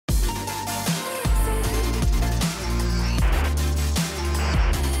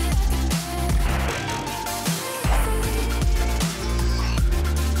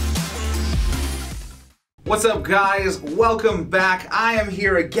What's up, guys? Welcome back. I am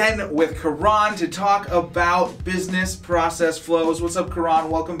here again with Karan to talk about business process flows. What's up, Karan?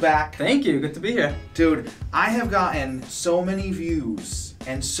 Welcome back. Thank you. Good to be here. Dude, I have gotten so many views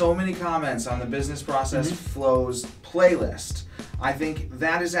and so many comments on the business process flows playlist. I think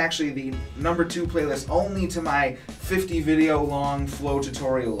that is actually the #2 playlist only to my 50 video long flow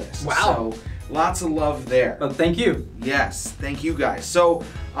tutorial list. Wow. So lots of love there. Well, thank you. Yes, thank you guys. So,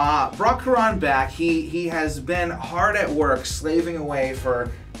 brought Karan back. He has been hard at work, slaving away for,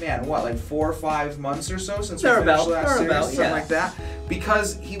 man, what, like 4 or 5 months or so since we finished the last series, something like that.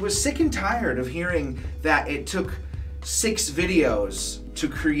 Because he was sick and tired of hearing that it took 6 videos to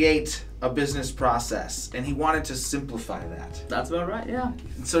create a business process, and he wanted to simplify that. That's about right, yeah.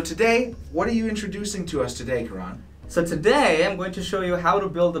 So today, what are you introducing to us today, Karan? So today, I'm going to show you how to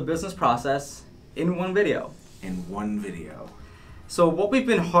build a business process in one video. In one video. So what we've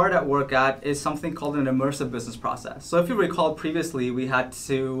been hard at work at is something called an immersive business process. So if you recall previously, we had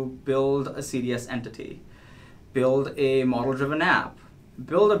to build a CDS entity, build a model-driven app,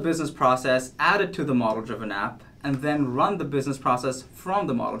 build a business process, add it to the model-driven app, and then run the business process from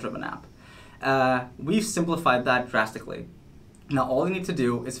the model-driven app. We've simplified that drastically. Now all you need to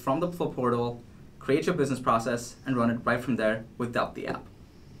do is from the Flow portal, create your business process and run it right from there without the app.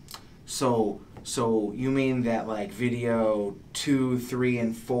 So you mean that like video 2, 3,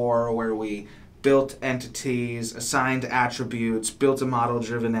 and 4, where we built entities, assigned attributes, built a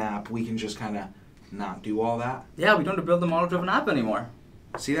model-driven app, we can just kind of not do all that? Yeah, we don't have to build a model-driven app anymore.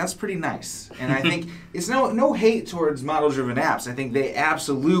 See, that's pretty nice. And I think it's no hate towards model-driven apps. I think they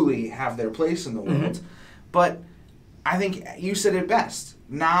absolutely have their place in the world. But I think you said it best.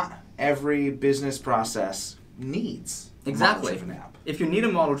 Not every business process needs a model-driven app. If you need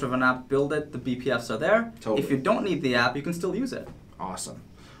a model-driven app, build it. The BPFs are there. Totally. If you don't need the app, you can still use it. Awesome.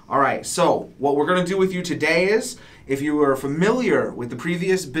 All right, so what we're going to do with you today is, if you are familiar with the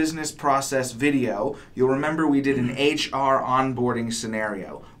previous business process video, you'll remember we did an HR onboarding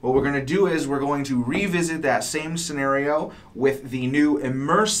scenario. What we're going to do is we're going to revisit that same scenario with the new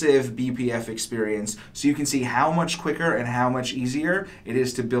Immersive BPF experience so you can see how much quicker and how much easier it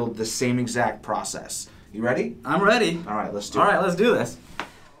is to build the same exact process. You ready? I'm ready. All right, let's do it. All right, let's do this.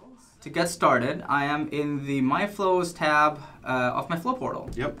 To get started, I am in the My Flows tab of my Flow portal.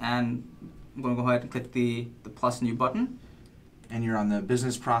 Yep. And I'm going to go ahead and click the plus new button. And you're on the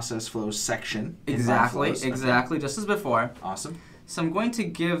business process flows section. Exactly, Okay. exactly, just as before. Awesome. So I'm going to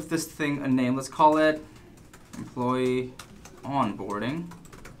give this thing a name. Let's call it Employee Onboarding.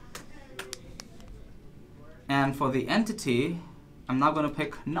 And for the entity, I'm now going to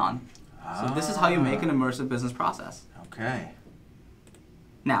pick None. So this is how you make an immersive business process. Okay.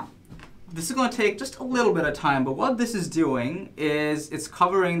 Now, this is going to take just a little bit of time, but what this is doing is it's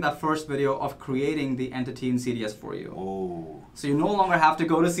covering that first video of creating the entity in CDS for you. Oh. So you no longer have to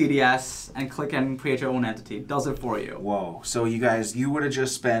go to CDS and click and create your own entity. It does it for you. Whoa. So you guys, you would have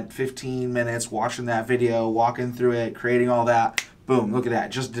just spent 15 minutes watching that video, walking through it, creating all that. Boom, look at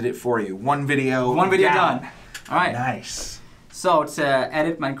that. Just did it for you. One video done. All right. Nice. So to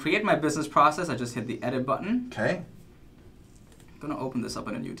edit and create my business process, I just hit the edit button. Okay. I'm going to open this up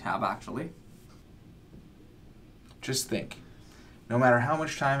in a new tab, actually. Just think, no matter how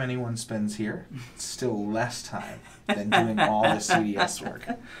much time anyone spends here, it's still less time than doing all the CDS work.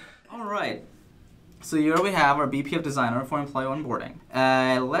 All right. So here we have our BPF designer for employee onboarding.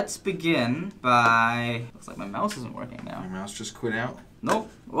 Let's begin by... Looks like my mouse isn't working now. Your mouse just quit out?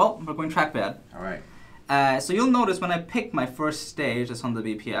 Nope. Well, we're going trackpad. All right. So you'll notice when I pick my first stage that's on the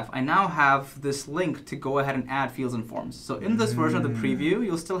BPF, I now have this link to go ahead and add fields and forms. So in this version of the preview,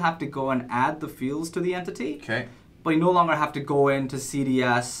 you'll still have to go and add the fields to the entity. Okay. But you no longer have to go into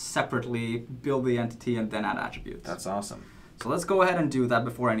CDS separately, build the entity, and then add attributes. That's awesome. So let's go ahead and do that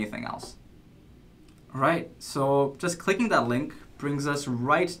before anything else. All right, so just clicking that link brings us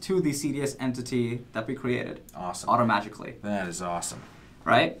right to the CDS entity that we created. Awesome. Automatically. That is awesome.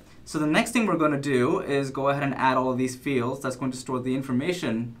 Right? So the next thing we're going to do is go ahead and add all of these fields that's going to store the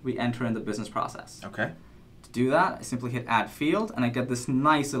information we enter in the business process. Okay. To do that, I simply hit Add Field, and I get this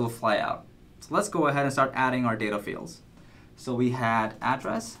nice little flyout. So let's go ahead and start adding our data fields. So we had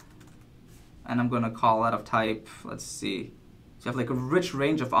address, and I'm going to call that of type, let's see. So you have like a rich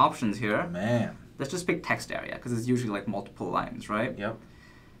range of options here. Man. Let's just pick text area, because it's usually like multiple lines, right? Yep.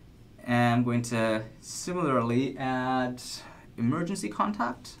 And I'm going to similarly add emergency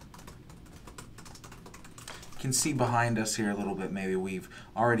contact. You can see behind us here a little bit, maybe we've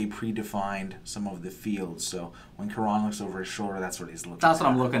already predefined some of the fields, so when Karan looks over his shoulder, that's what he's looking at. That's what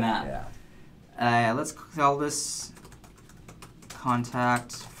I'm looking at. Yeah. Let's call this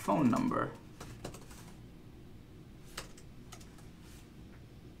contact phone number.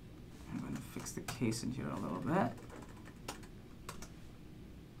 fix the case in here a little bit.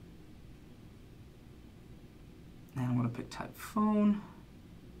 And I'm going to pick type phone.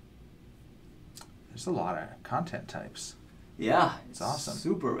 There's a lot of content types. Yeah, it's awesome.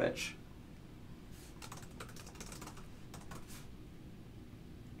 Super rich.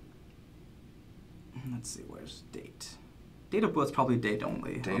 Let's see, where's date? Date of birth's probably date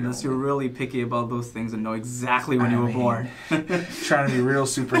only, unless you're really picky about those things and know exactly when you were born. Trying to be real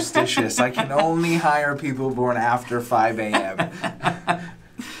superstitious. I can only hire people born after 5 a.m.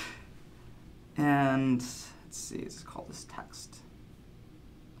 And let's see, let's call this text.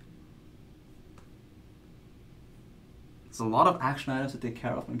 There's a lot of action items to take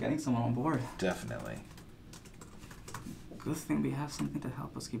care of when getting someone on board. Definitely. Good thing we have something to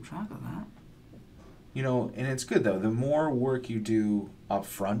help us keep track of that. You know, and it's good though. The more work you do up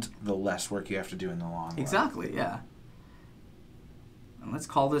front, the less work you have to do in the long run. Exactly, yeah. And let's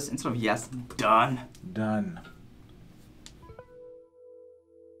call this, instead of yes, done. Done.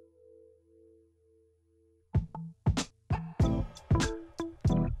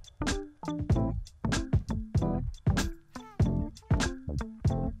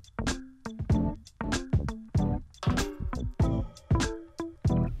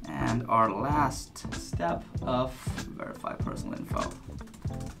 And our last step of verify personal info.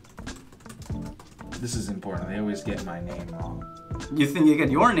 This is important. They always get my name wrong. You think you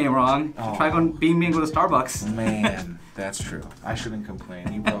get your name wrong? Oh. Try going being me and go to Starbucks. Man, that's true. I shouldn't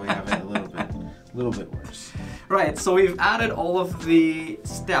complain. You probably have it a little bit worse. Right, so we've added all of the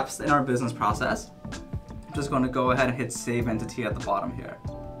steps in our business process. I'm just going to go ahead and hit save entity at the bottom here.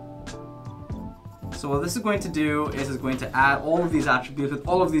 So what this is going to do is it's going to add all of these attributes with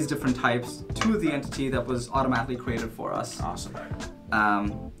all of these different types to the entity that was automatically created for us. Awesome.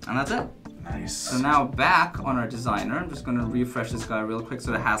 And that's it. Nice. So now back on our designer, I'm just going to refresh this guy real quick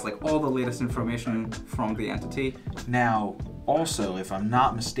so it has like all the latest information from the entity. Now, also, if I'm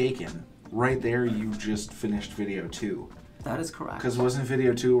not mistaken, right there you just finished video 2. That is correct. Because wasn't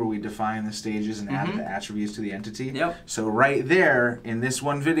video 2 where we defined the stages and added the attributes to the entity? Yep. So right there, in this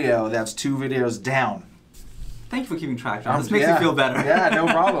one video, that's 2 videos down. Thank you for keeping track, John. This makes me feel better. Yeah, no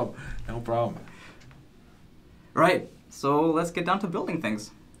problem. No problem. Right, so let's get down to building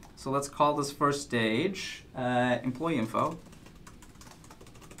things. So let's call this first stage employee info.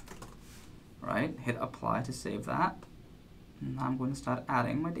 Right, hit apply to save that. And I'm going to start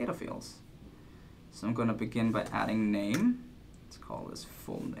adding my data fields. So I'm going to begin by adding name. Let's call this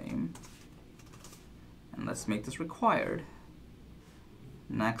full name. And let's make this required.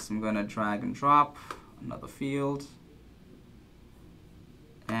 Next, I'm going to drag and drop another field.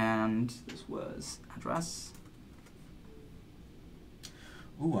 And this was address.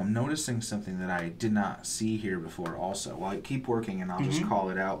 Ooh, I'm noticing something that I did not see here before also. Well, I keep working and I'll just call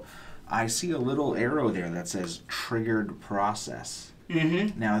it out. I see a little arrow there that says triggered process.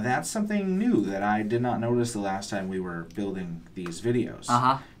 Now that's something new that I did not notice the last time we were building these videos.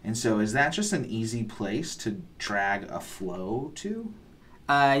 And so is that just an easy place to drag a flow to?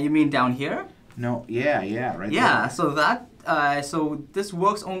 You mean down here? No, yeah, right there. Yeah, so that, so this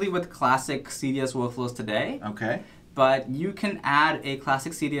works only with classic CDS workflows today. Okay. But you can add a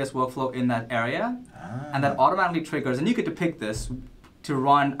classic CDS workflow in that area, and that automatically triggers, and you get to pick this to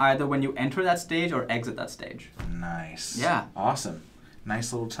run either when you enter that stage or exit that stage. Nice. Yeah. Awesome.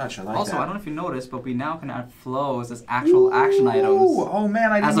 Nice little touch. I like that. Also, I don't know if you noticed, but we now can add flows as actual action items. Oh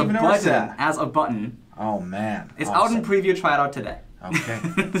man, I didn't even notice that. As a button. Oh man. It's out in preview. Try it out today.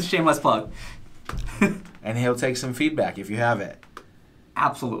 Okay. Shameless plug. And he'll take some feedback if you have it.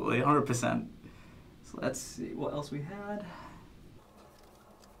 Absolutely, 100%. So let's see what else we had.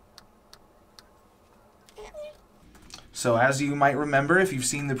 So as you might remember, if you've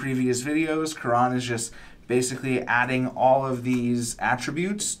seen the previous videos, Karan is just basically adding all of these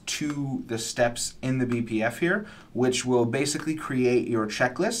attributes to the steps in the BPF here, which will basically create your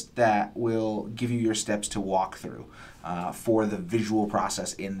checklist that will give you your steps to walk through for the visual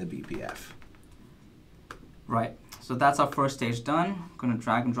process in the BPF. Right, so that's our first stage done. I'm going to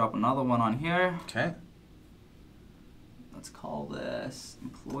drag and drop another one on here. Okay. Let's call this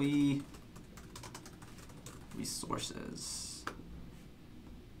employee resources.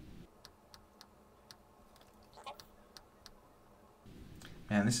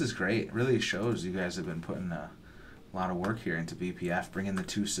 Man, this is great. It really shows you guys have been putting a lot of work here into BPF, bringing the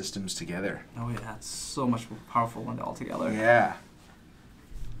 2 systems together. Oh yeah, it's so much more powerful when they're all together. Yeah.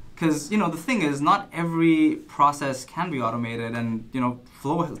 Because, you know, the thing is, not every process can be automated, and, you know,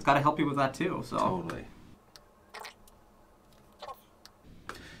 Flow has got to help you with that too. So. Totally.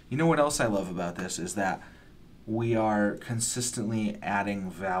 You know what else I love about this is that we are consistently adding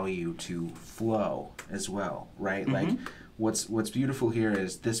value to flow as well, right? Like what's beautiful here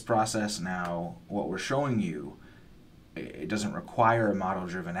is this process now, what we're showing you, it doesn't require a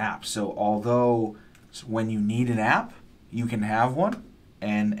model-driven app. So although when you need an app, you can have one,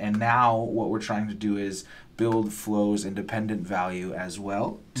 and now what we're trying to do is build Flow's independent value as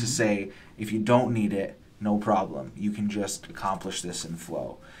well to say, if you don't need it, no problem. You can just accomplish this in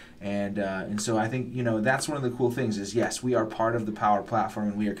Flow. And so I think, you know, that's one of the cool things is, yes, we are part of the Power Platform,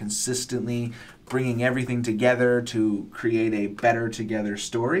 and we are consistently bringing everything together to create a better together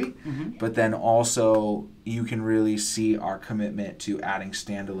story. But then also you can really see our commitment to adding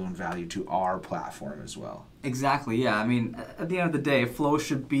standalone value to our platform as well. Exactly, yeah. I mean, at the end of the day, Flow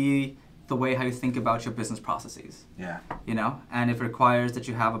should be the way how you think about your business processes. Yeah. You know, and if it requires that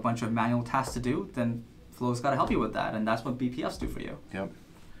you have a bunch of manual tasks to do, then Flow's got to help you with that, and that's what BPFs do for you. Yep.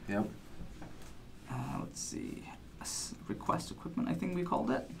 Yep. Let's see. Request equipment, I think we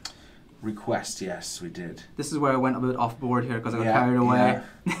called it. Request, yes, we did. This is where I went a bit off board here because I got carried away.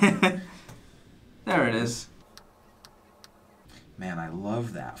 Yeah. There it is. Man, I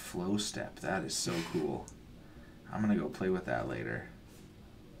love that flow step. That is so cool. I'm going to go play with that later.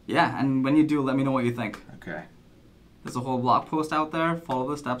 Yeah, and when you do, let me know what you think. Okay. There's a whole blog post out there. Follow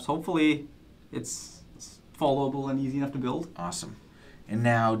the steps. Hopefully it's followable and easy enough to build. Awesome. And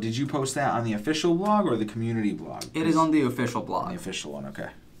now, did you post that on the official blog or the community blog? It is on the official blog. On the official one, okay.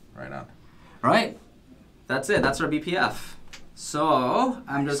 Right on. Right. That's it. That's our BPF. So,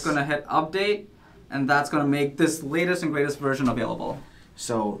 I'm just going to hit update, and that's going to make this latest and greatest version available.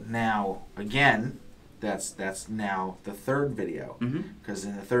 So now, again, that's now the third video. Because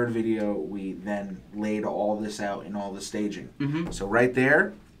in the third video, we then laid all this out in all the staging. So right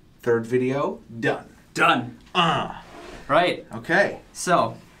there, third video, done. Done. Right. Okay.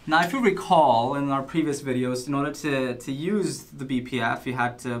 So, now if you recall in our previous videos, in order to use the BPF, you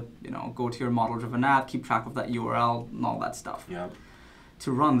had to, you know, go to your model-driven app, keep track of that URL and all that stuff. Yep.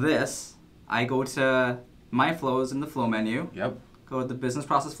 To run this, I go to My Flows in the Flow menu. Yep. Go to the Business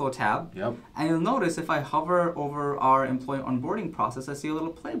Process Flow tab. Yep. And you'll notice if I hover over our employee onboarding process, I see a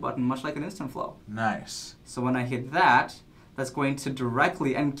little play button, much like an instant flow. Nice. So when I hit that, that's going to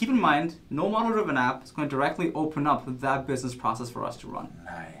directly, and keep in mind, no model-driven app, is going to directly open up that business process for us to run.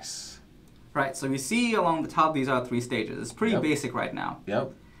 Nice. Right, so we see along the top, these are 3 stages. It's pretty basic right now.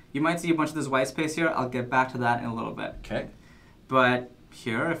 Yep. You might see a bunch of this white space here. I'll get back to that in a little bit. Okay. But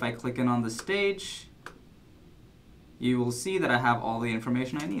here, if I click in on the stage, you will see that I have all the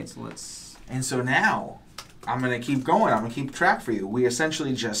information I need. So let's... And so now, I'm going to keep going. I'm going to keep track for you. We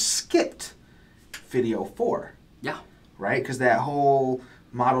essentially just skipped video 4. Yeah. Right? Because that whole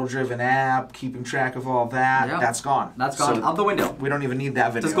model-driven app, keeping track of all that, that's gone. That's gone out the window. We don't even need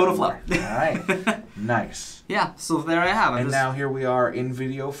that video Just go to Flow. All right. Nice. Yeah, so there I have it. And now here we are in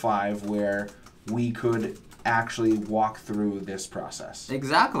video 5 where we could actually walk through this process.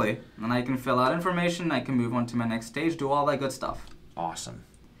 Exactly. And I can fill out information, I can move on to my next stage, do all that good stuff. Awesome.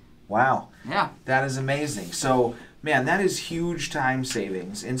 Wow. Yeah. That is amazing. So, man, that is huge time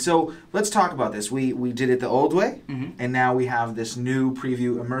savings. And so let's talk about this. We did it the old way, and now we have this new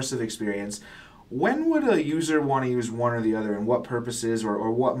preview immersive experience. When would a user want to use one or the other, and what purposes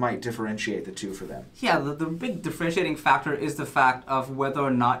or what might differentiate the two for them? Yeah, the big differentiating factor is the fact of whether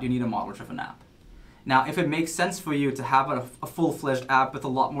or not you need a model-driven app. Now, if it makes sense for you to have a full-fledged app with a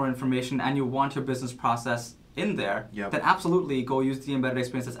lot more information and you want your business process in there, then absolutely go use the embedded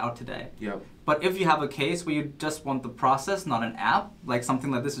experience that's out today. But if you have a case where you just want the process, not an app, like something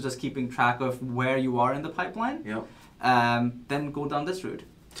like this is just keeping track of where you are in the pipeline, then go down this route.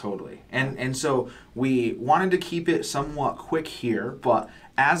 Totally. And so we wanted to keep it somewhat quick here, but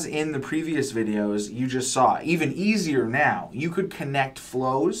as in the previous videos, you just saw, even easier now, you could connect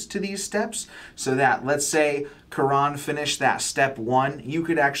flows to these steps so that, let's say, Karan finished that step 1, you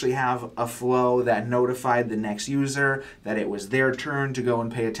could actually have a flow that notified the next user that it was their turn to go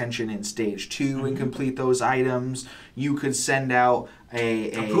and pay attention in stage 2 and complete those items. You could send out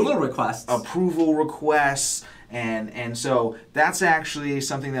approval requests. And so that's actually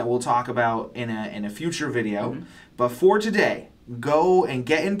something that we'll talk about in a future video. But for today, go and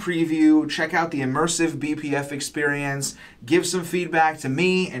get in preview, check out the Immersive BPF experience, give some feedback to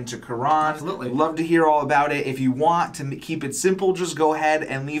me and to Karan. Absolutely. Love to hear all about it. If you want to keep it simple, just go ahead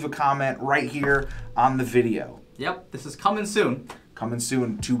and leave a comment right here on the video. Yep, this is coming soon. Coming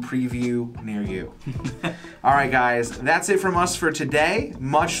soon to preview near you. All right, guys, that's it from us for today.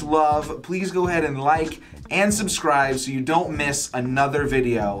 Much love. Please go ahead and like and subscribe so you don't miss another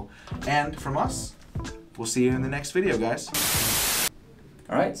video. And from us, we'll see you in the next video, guys.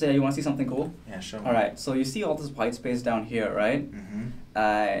 All right, so you want to see something cool? Yeah, show me. All right, so you see all this white space down here, right?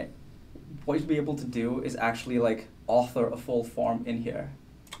 What you'll be able to do is actually like author a full form in here,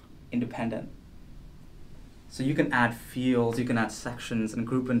 independent. So you can add fields, you can add sections and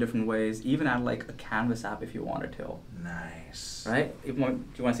group in different ways, even add like a Canvas app if you wanted to. Nice. Right? Do you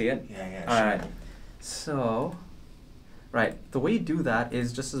want to see it? Yeah, All sure. right. So, right, the way you do that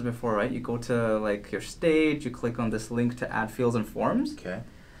is just as before, right? You go to like your stage, you click on this link to add fields and forms. Okay.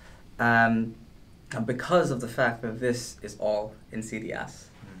 And because of the fact that this is all in CDS,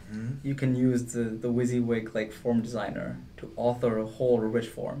 you can use the WYSIWYG like form designer to author a whole rich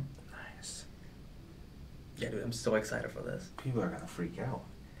form. Nice. Yeah, dude, I'm so excited for this. People are gonna freak out.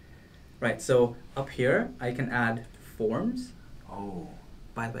 Right, so up here, I can add forms. Oh.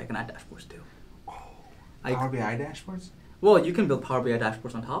 By the way, I can add dashboards too. Oh. Power BI dashboards? Well, you can build Power BI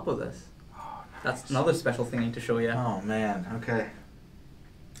dashboards on top of this. Oh, nice. That's another special thing I need to show you. Oh, man. Okay.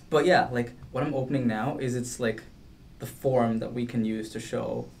 But yeah, like what I'm opening now is it's like the form that we can use to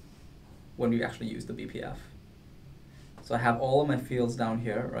show when we actually use the BPF. So I have all of my fields down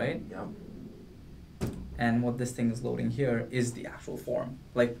here, right? Yep. And what this thing is loading here is the actual form.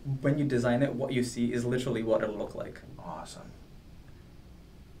 Like when you design it, what you see is literally what it'll look like. Awesome.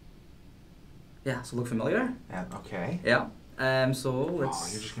 Yeah, so look familiar? Yeah, okay. Yeah. So let's... Oh,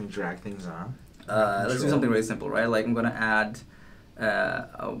 you're just going to drag things on? let's do something really simple, right? Like I'm going to add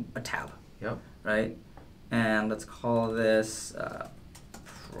a tab. Yep. Right? And let's call this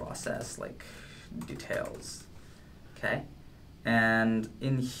process like details. Okay? And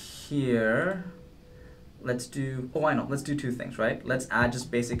in here, let's do, oh, I know, let's do two things, right? Let's add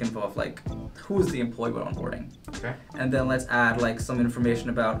just basic info of like, who's the employee we're onboarding. Okay. And then let's add like some information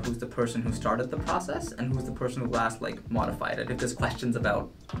about who's the person who started the process and who's the person who last like modified it, if there's questions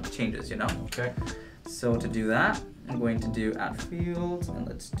about changes, you know? Okay. So to do that, I'm going to do add fields, and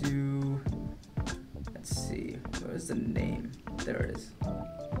let's see, where's the name? There it is.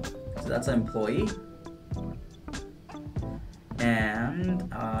 So that's an employee. And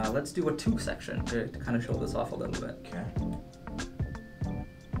let's do a to section to kind of show this off a little bit. Okay.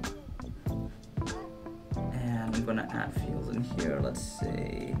 And I'm gonna add fields in here. Let's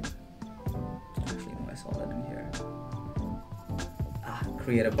say, actually, no, I saw that in here.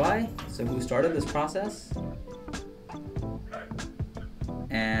 Created by, so who started this process?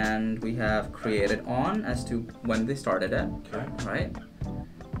 And we have created on as to when they started it, Okay. right?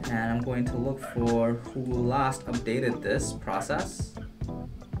 And I'm going to look for who last updated this process.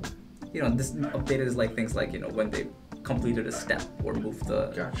 You know, this updated is like things like, you know, when they completed a step or moved the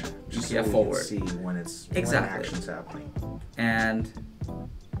Gotcha. Just BPF so forward. we can see when it's Exactly. when action's happening. And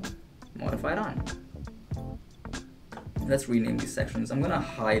modify it on. Let's rename these sections. I'm gonna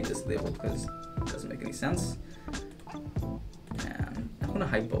hide this label because it doesn't make any sense. And I'm gonna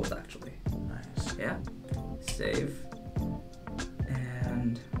hide both actually. Nice. Yeah. Save.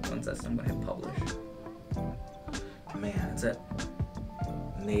 And once that's done, I'm gonna hit publish. Man, That's it.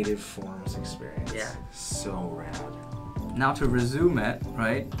 native forms experience. Yeah. So rad. Now to resume it,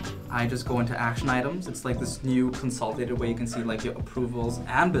 right, I just go into action items. It's like this new consolidated way you can see like your approvals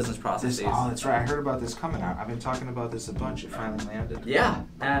and business processes. Oh, that's right. I heard about this coming out. I've been talking about this a bunch. It finally landed. Yeah,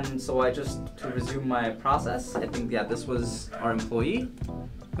 and so I just, to resume my process, I think, yeah, this was our employee. I'm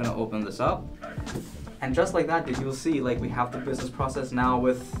gonna open this up. And just like that, dude, you'll see, like, we have the business process now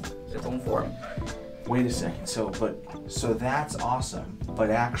with its own form. Wait a second. So that's awesome. But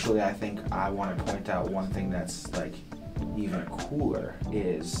actually, I think I want to point out one thing that's like even cooler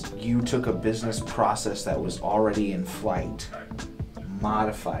is you took a business process that was already in flight,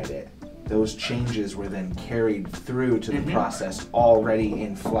 modified it. Those changes were then carried through to the process already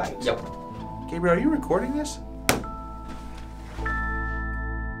in flight. Yep. Gabriel, are you recording this?